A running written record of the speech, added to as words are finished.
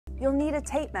you'll need a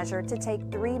tape measure to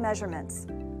take 3 measurements,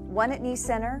 one at knee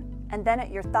center and then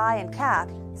at your thigh and calf,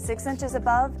 6 inches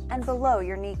above and below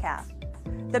your kneecap.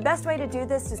 The best way to do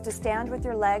this is to stand with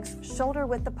your legs shoulder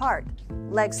width apart,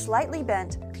 legs slightly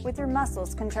bent with your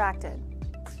muscles contracted.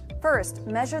 First,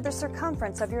 measure the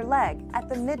circumference of your leg at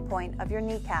the midpoint of your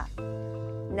kneecap.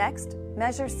 Next,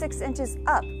 measure 6 inches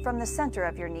up from the center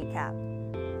of your kneecap.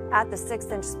 At the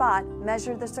 6-inch spot,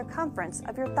 measure the circumference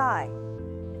of your thigh.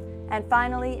 And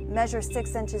finally, measure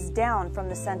 6 inches down from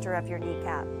the center of your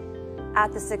kneecap.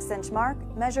 At the 6-inch mark,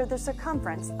 measure the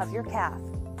circumference of your calf.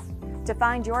 To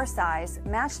find your size,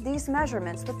 match these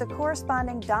measurements with the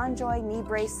corresponding DonJoy knee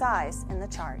brace size in the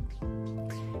chart.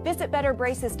 Visit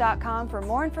betterbraces.com for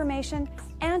more information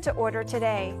and to order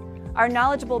today. Our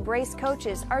knowledgeable brace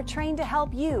coaches are trained to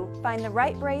help you find the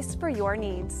right brace for your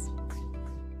needs.